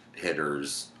keep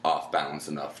hitters off balance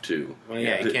enough to. Well,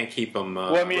 he can't keep them.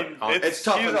 It's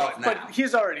tough enough now. But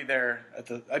he's already there at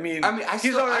the.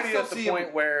 He's already at the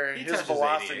point where his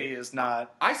velocity is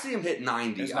not. I see him hit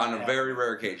 90 on a very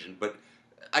rare occasion, but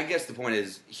I guess the point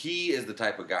is he is the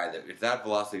type of guy that if that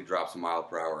velocity drops a mile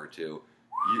per hour or two,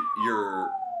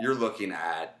 you're looking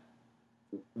at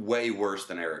way worse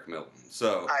than Eric Milton.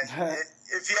 So.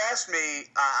 If you ask me,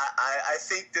 I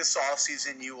think this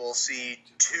offseason you will see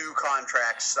 2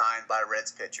 contracts signed by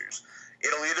Reds pitchers.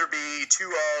 It'll either be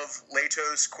 2 of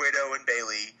Latos, Cueto, and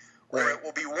Bailey, or it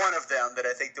will be one of them that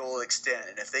I think they will extend.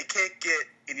 And if they can't get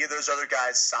any of those other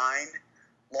guys signed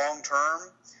long term,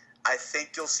 I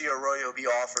think you'll see Arroyo be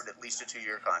offered at least a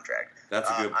 2-year contract. That's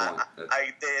a good point.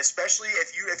 Especially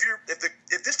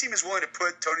if this team is willing to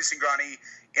put Tony Cingrani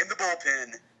in the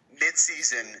bullpen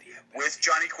mid-season with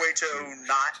Johnny Cueto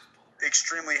not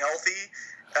extremely healthy,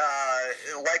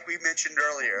 like we mentioned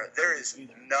earlier, there is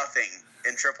nothing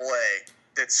in AAA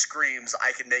that screams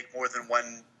I can make more than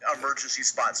one emergency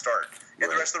spot start in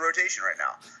the rest of the rotation right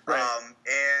now. Right.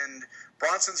 And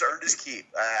Bronson's earned his keep.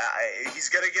 He's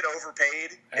going to get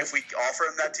overpaid if we offer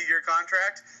him that 2-year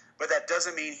contract, but that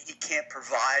doesn't mean he can't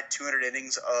provide 200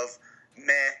 innings of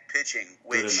meh pitching,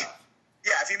 which...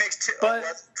 Yeah, if he makes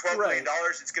 $12 million,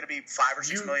 it's going to be $5 or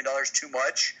 $6 million too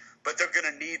much. But they're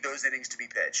going to need those innings to be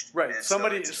pitched. Right.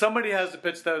 Somebody has to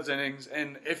pitch those innings,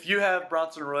 and if you have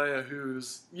Bronson Arroyo,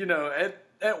 who's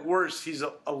at worst he's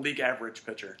a league average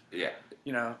pitcher. Yeah.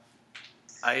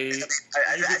 I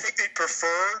think they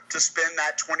prefer to spend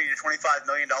that $20 to $25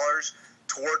 million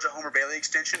towards a Homer Bailey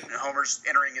extension. Homer's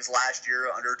entering his last year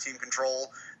under team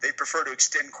control. They prefer to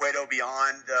extend Cueto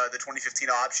beyond the 2015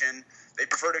 option. They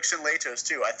prefer to extend Latos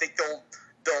too. I think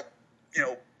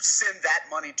they'll send that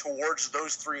money towards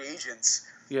those 3 agents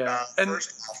Yeah, and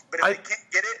first off, but if they can't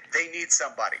get it, they need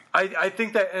somebody. I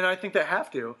think that, and I think they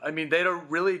have to. I mean, they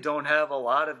don't have a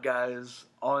lot of guys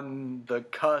on the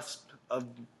cusp of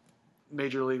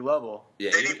major league level.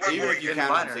 Yeah, They need one even more if you year.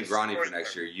 count on Minors. Cingrani for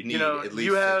next year, you need at least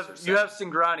you have 6 or 7. you have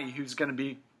Cingrani, who's going to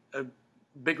be a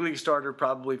big league starter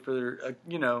probably for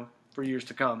for years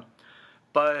to come.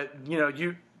 But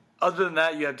you other than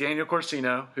that, you have Daniel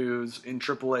Corsino, who's in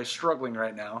AAA struggling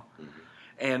right now,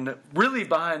 and really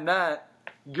behind that,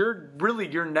 your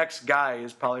next guy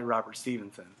is probably Robert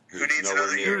Stevenson. Who needs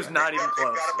another year? Who's not even close.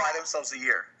 They've got to buy themselves a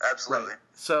year. Absolutely. Right.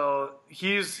 So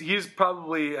he's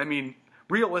probably, I mean,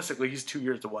 realistically, he's 2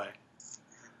 years away.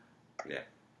 Yeah.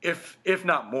 If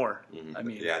not more. Mm-hmm. I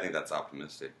mean. Yeah, I think that's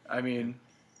optimistic. I mean,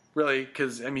 really,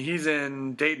 because he's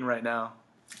in Dayton right now.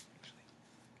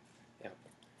 Yeah.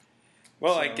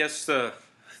 Well, I guess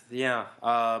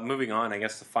moving on. I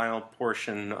guess the final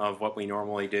portion of what we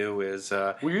normally do is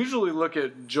we usually look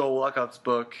at Joel Luckup's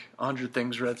book, 100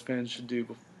 Things Reds Fans Should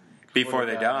Do Before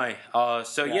they die.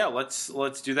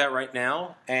 Let's do that right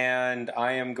now. And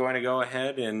I am going to go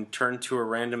ahead and turn to a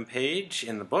random page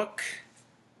in the book.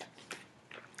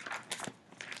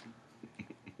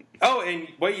 Oh, and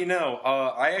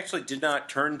I actually did not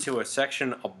turn to a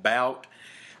section about.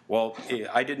 Well,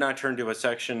 I did not turn to a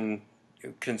section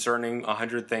concerning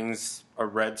 100 things a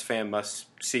Reds fan must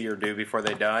see or do before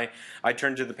they die. I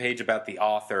turned to the page about the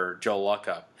author, Joel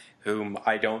Luckup, whom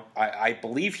I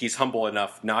believe he's humble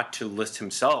enough not to list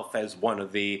himself as one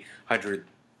of the 100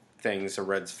 things a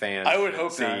Reds fan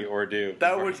should see or do.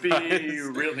 That would be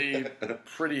really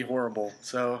pretty horrible.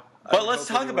 So, but let's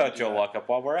talk about Joel Luckup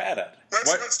while we're at it.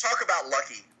 Let's talk about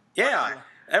Lucky. Yeah,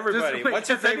 everybody. What's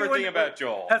your favorite thing about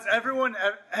Joel? Has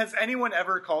anyone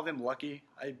ever called him Lucky?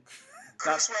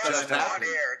 Chris Wells on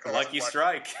air. Lucky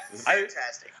Strike.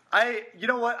 Fantastic. You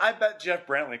know what? I bet Jeff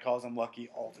Brantley calls him Lucky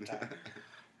all the time.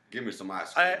 Give me some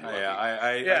ice cream.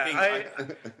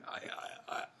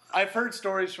 I've heard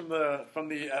stories from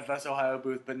the FS Ohio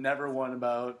booth, but never one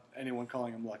about anyone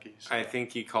calling him Lucky. So. I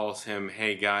think he calls him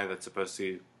 "Hey guy that's supposed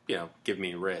to give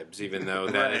me ribs," even though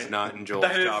that is not in Joel's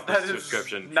job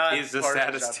description. He's a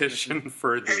statistician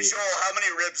for the. Hey Joel, how many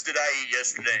ribs did I eat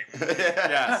yesterday?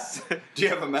 Yes. Do you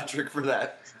have a metric for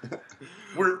that?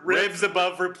 Ribs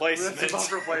above replacement. Ribs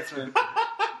above replacement.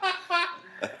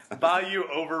 Value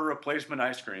over replacement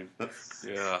ice cream.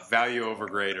 Yeah. Value over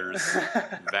graders.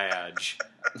 Badge.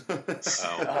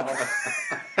 Oh.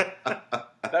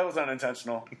 That was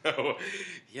unintentional. No.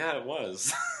 Yeah, it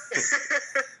was.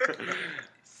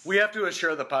 We have to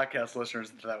assure the podcast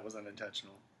listeners that was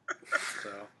unintentional. So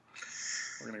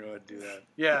we're going to go ahead and do that.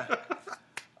 Yeah.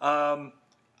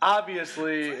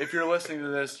 Obviously, if you're listening to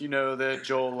this, you know that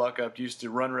Joel Luckup used to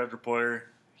run Red Reporter.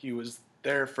 He was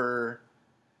there for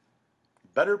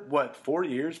 4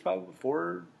 years, probably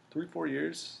 4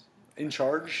 years in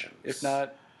charge, if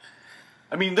not.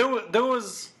 I mean, there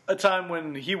was a time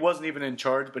when he wasn't even in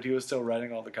charge, but he was still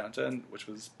writing all the content, which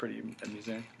was pretty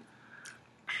amusing.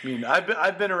 I mean,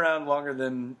 I've been around longer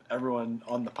than everyone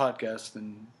on the podcast,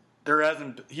 and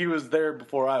he was there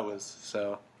before I was,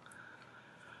 so.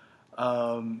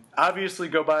 Obviously,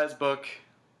 go buy his book.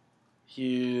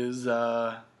 He is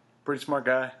a pretty smart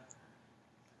guy.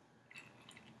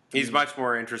 He's much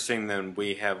more interesting than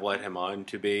we have let him on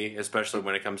to be, especially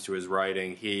when it comes to his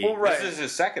writing. This is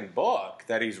his second book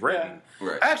that he's written. Yeah.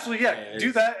 Right. Actually,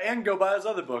 do that and go buy his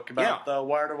other book about the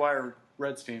wire-to-wire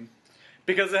Reds team.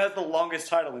 Because it has the longest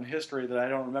title in history that I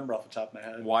don't remember off the top of my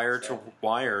head. Wire to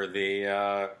Wire,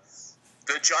 the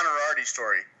John Arardi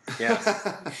story.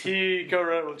 Yes. He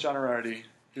co-wrote with John Arardi,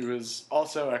 who is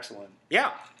also excellent.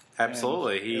 Yeah,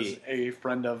 absolutely. He is a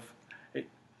friend of...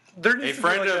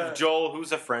 Joel,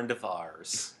 who's a friend of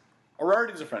ours.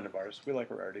 Arardi's a friend of ours. We like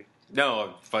Arardi.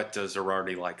 No, but does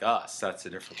Arardi like us? That's a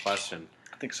different question.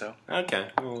 I think so. Okay,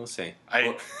 well, we'll see.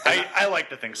 I like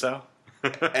to think so.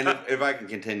 And if I can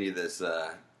continue this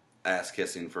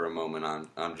ass-kissing for a moment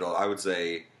on Joel, I would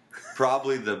say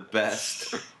probably the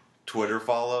best Twitter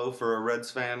follow for a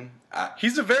Reds fan.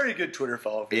 He's a very good Twitter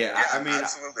follow. I mean,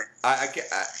 absolutely.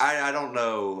 I don't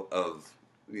know of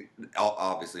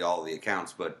obviously all of the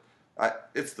accounts, but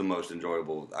it's the most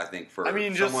enjoyable, I think, for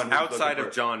someone just outside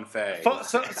of John Fay.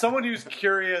 Someone who's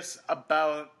curious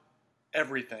about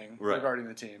everything regarding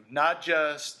the team, not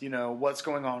just what's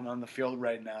going on the field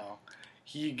right now.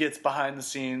 He gets behind the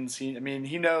scenes.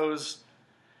 He knows.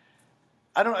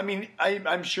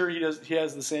 I'm sure he does. He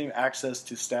has the same access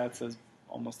to stats as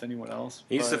almost anyone else.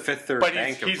 He's the fifth third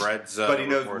bank of Reds. But he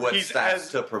knows what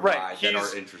stats to provide that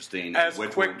are interesting.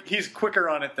 He's quicker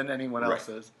on it than anyone else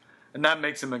is, and that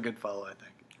makes him a good follow, I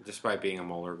think. Despite being a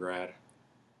Moeller grad.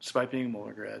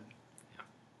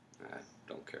 I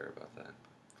don't care about that.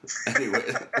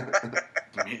 Anyway.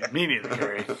 Me neither,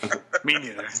 Gary. Me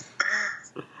neither.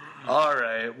 All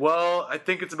right. Well, I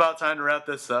think it's about time to wrap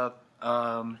this up. We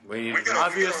got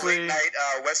obviously a late night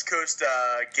West Coast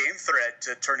game thread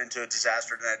to turn into a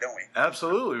disaster tonight, don't we?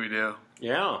 Absolutely, we do.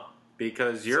 Yeah,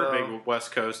 because you're a big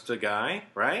West Coast guy,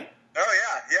 right?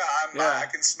 Oh yeah. I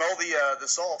can smell the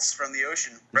salts from the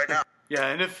ocean right now. Yeah,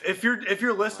 and if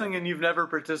you're listening and you've never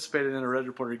participated in a Red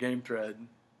Reporter game thread,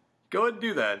 go ahead and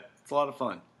do that. It's a lot of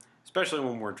fun, especially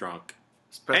when we're drunk.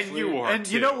 And you are. And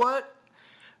too. You know what?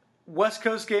 West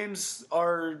Coast games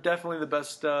are definitely the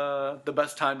best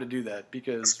time to do that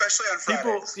because especially on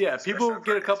Fridays. People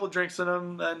get a couple drinks in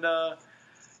them and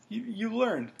you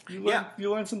learn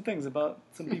some things about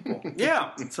some people. Yeah,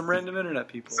 some random internet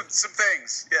people. Some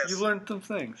things. Yes, you learn some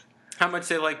things. How much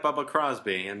they like Bubba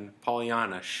Crosby and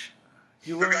Pollyannish.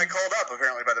 The guy called up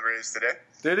apparently by the Braves today.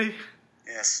 Did he?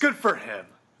 Yes. Good for him.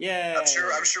 Yeah. I'm sure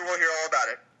we'll hear all about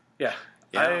it. Yeah.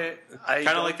 I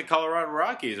kind of like the Colorado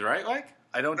Rockies, right? Like.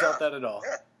 I don't doubt that at all.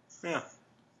 Yeah.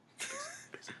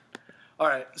 All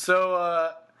right. So,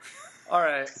 all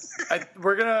right.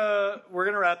 We're gonna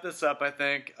wrap this up. I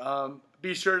think.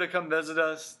 Be sure to come visit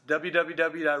us.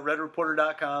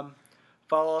 www.redreporter.com.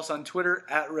 Follow us on Twitter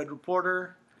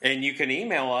 @redreporter. And you can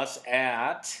email us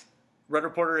at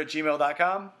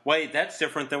redreporter@gmail.com. Wait, that's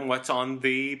different than what's on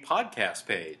the podcast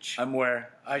page. I'm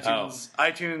aware.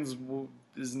 iTunes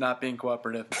is not being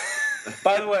cooperative.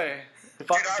 By the way. Do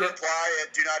not reply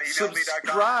at donotemailjme.com.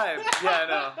 Subscribe.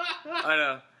 Yeah, I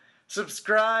know.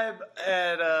 Subscribe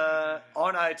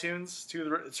on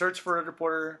iTunes. Search for Red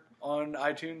Reporter on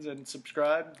iTunes and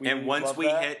subscribe. And once we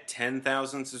hit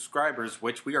 10,000 subscribers,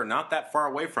 which we are not that far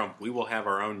away from, we will have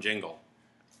our own jingle.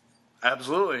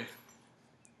 Absolutely.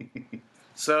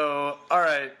 So, all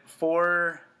right.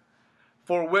 For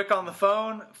Wick on the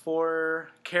phone,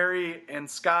 for Carrie and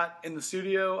Scott in the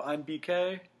studio, I'm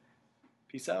BK.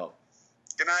 Peace out.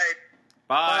 Good night.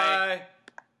 Bye. Bye.